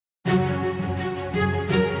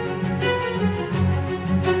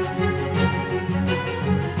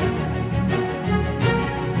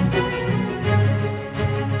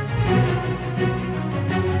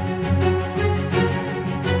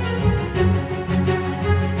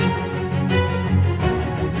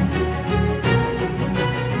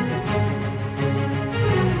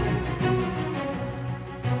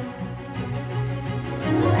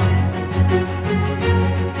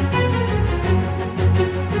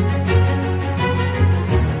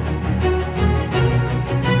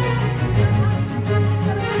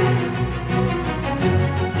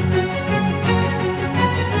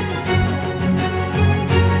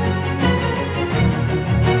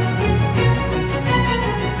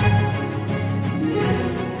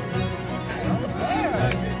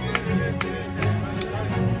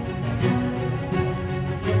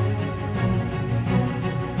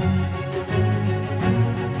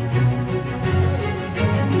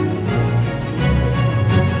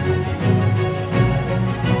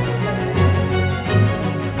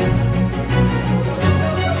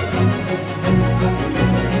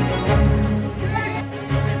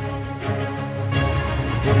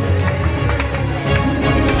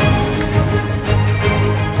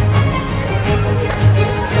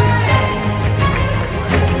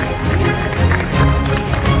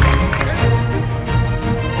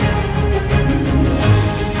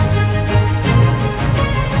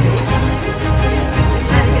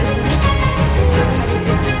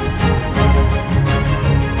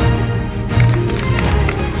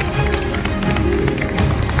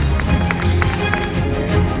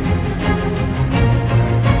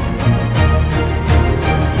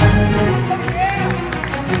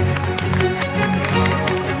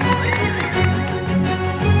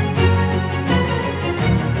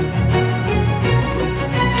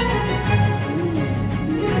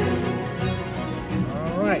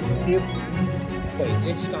Wait, see if...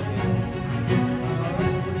 Wait, it's not here.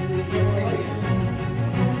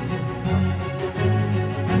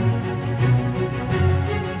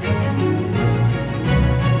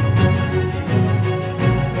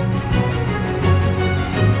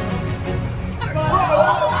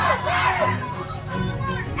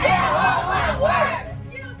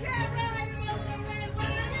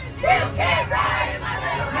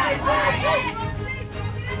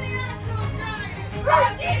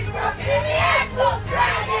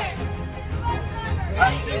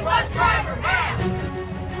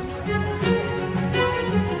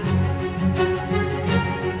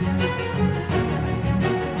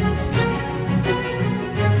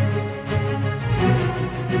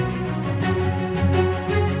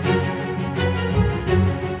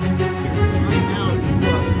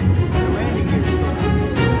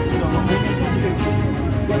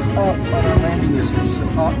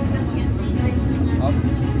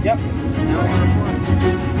 Yep. Now we're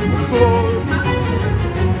on the floor.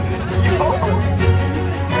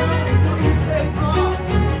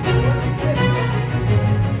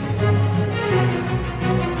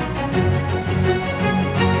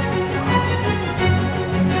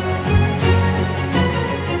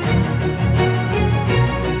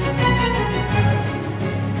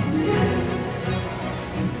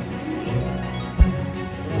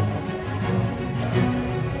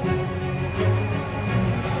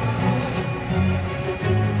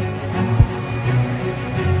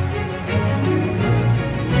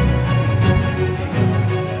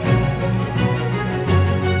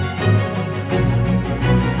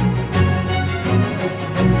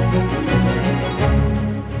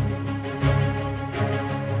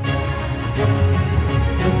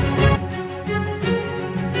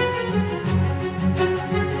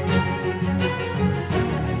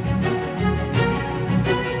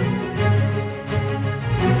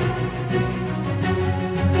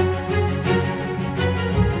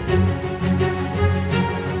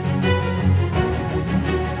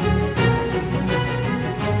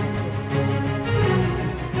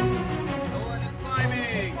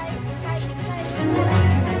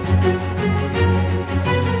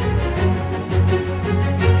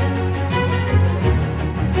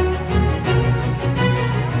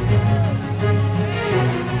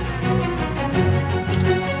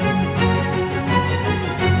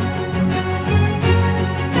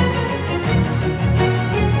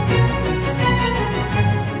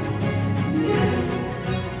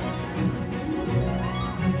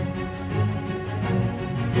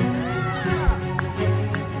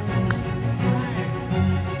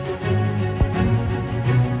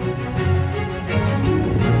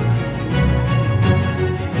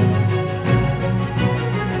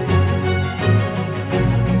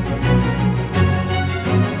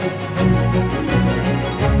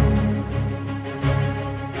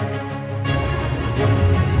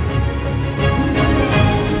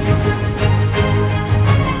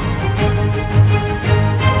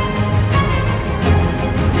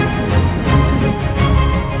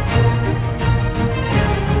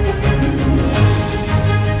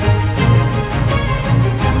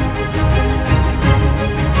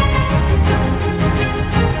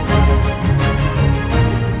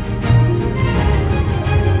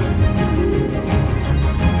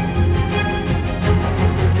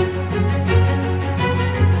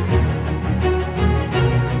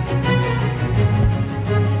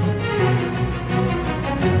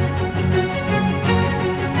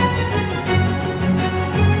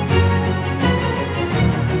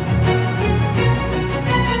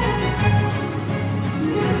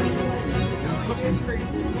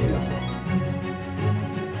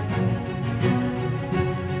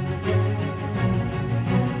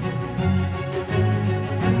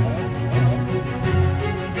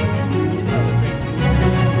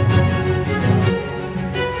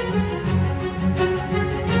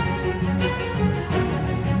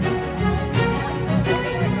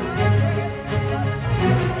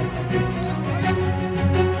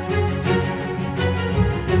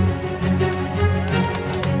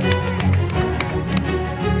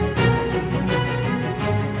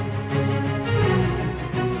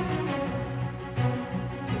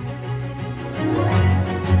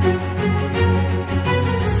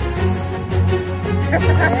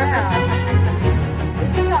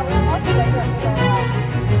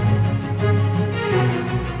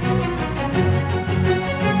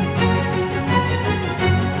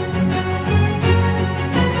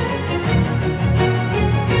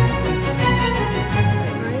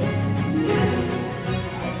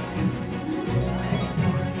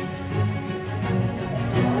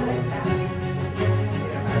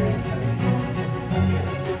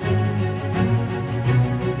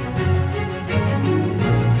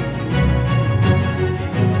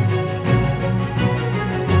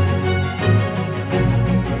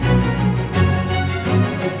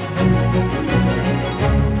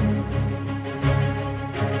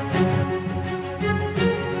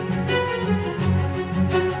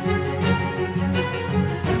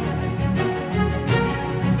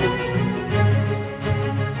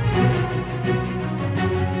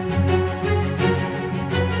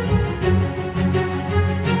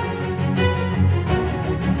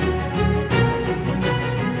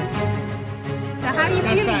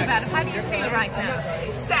 How do you feel right now?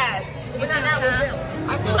 Sad. You're not sad?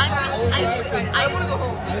 I feel sad. I want to go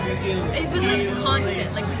home. It was like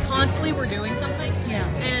constant. Like we constantly were doing something. Yeah.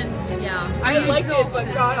 And yeah. I liked it, but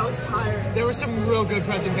God, I was tired. There were some real good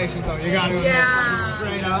presentations though. You gotta admit, like,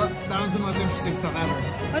 straight up. That was the most interesting stuff ever.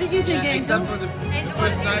 What did you think, Angel? Except for the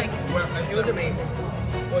first night, it was amazing.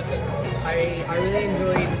 I really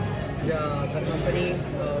enjoyed the company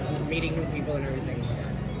of meeting new people and everything.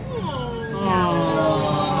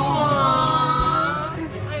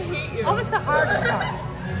 I hate you. What was the hardest part?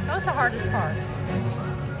 What was the hardest part?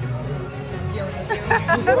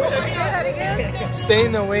 Say that again.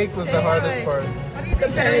 Staying awake was the hardest part. What do you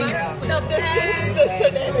think the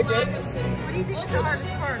shenanigans? What do you think is the hardest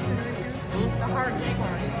part? The hardest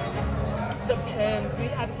part. The pens. We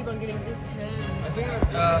had to keep on getting these pens. I think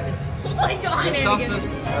Oh my god!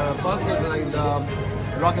 toughest part was like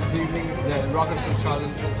the rocket building, the rocket food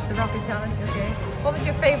challenge. The rocket challenge, okay. What was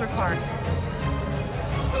your favorite part?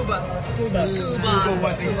 Scuba. Scuba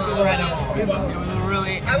was incredible. It was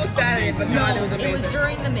really. I was bad at it, but God, it was It amazing. was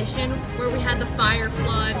during the mission where we had the fire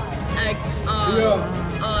flood, like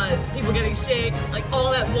people getting sick, like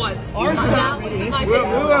all at once. Our That was my We favorite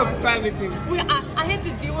were part. panicking. I had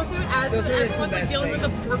to deal with it as Those were the two everyone's like best dealing with the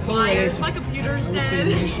things. fires. My computer's dead.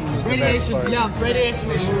 Radiation was the best Radiation, part. yeah, radiation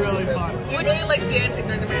was really fun. We really like dancing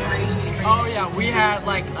during the radiation. Oh yeah, we had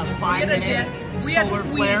like a 5-minute solar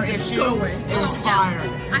flare issue. It was fire.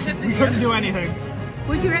 I have We couldn't do anything.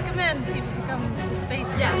 Would you recommend people to come to space?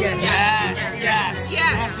 Yes. Yes.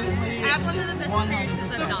 Definitely. Absolutely. One of the best 100%.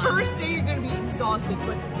 experiences The I've done. first day you're gonna be exhausted,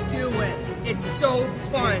 but do it. It's so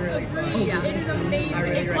fun. Agree. Yeah. It is amazing.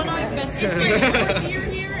 It's one of my best It's experiences. my fourth year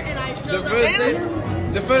here, and I still The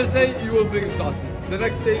don't. first day you will be exhausted. The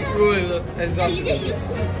next day you will exhausted. You get used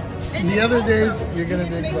to it. The other days, you're gonna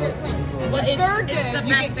be exhausted as well. But it's, Third it's day, the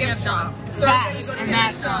you best get thing gift I've done. Facts, and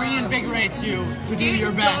that reinvigorates you to do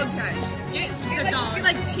your best. Get dog.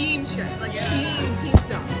 like team shit, like team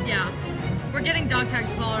stuff. Yeah. We're getting dog tags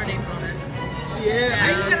with all our names on it. Yeah.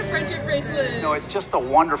 I even got a friendship bracelet. You know, it's just a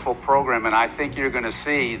wonderful program, and I think you're going to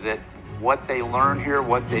see that what they learn here,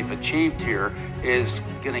 what they've achieved here, is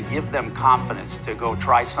going to give them confidence to go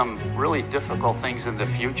try some really difficult things in the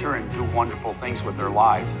future and do wonderful things with their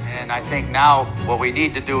lives. And I think now what we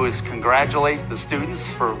need to do is congratulate the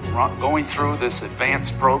students for going through this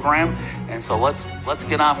advanced program. And so let's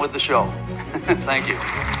get on with the show. Thank you.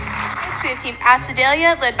 Next we have Team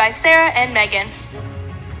Acidalia, led by Sarah and Megan.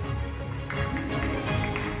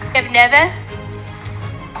 We have Neve,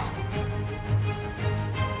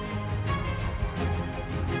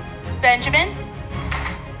 Benjamin,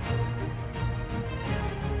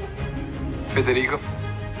 Federico.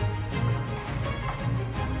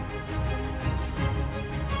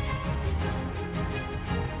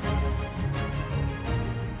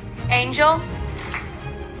 Angel,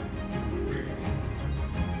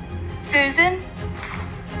 Susan,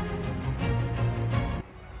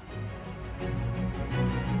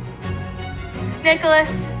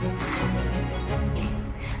 Nicholas.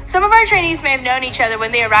 Some of our trainees may have known each other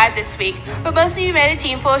when they arrived this week, but most of you met a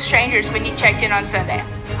team full of strangers when you checked in on Sunday.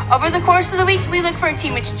 Over the course of the week, we look for a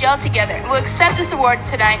team which gelled together and will accept this award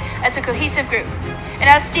tonight as a cohesive group. An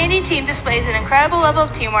outstanding team displays an incredible level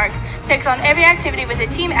of teamwork, takes on every activity with a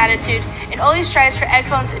team attitude, and always strives for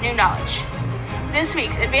excellence and new knowledge. This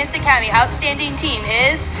week's Advanced Academy Outstanding Team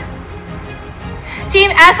is Team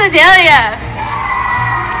Acidalia.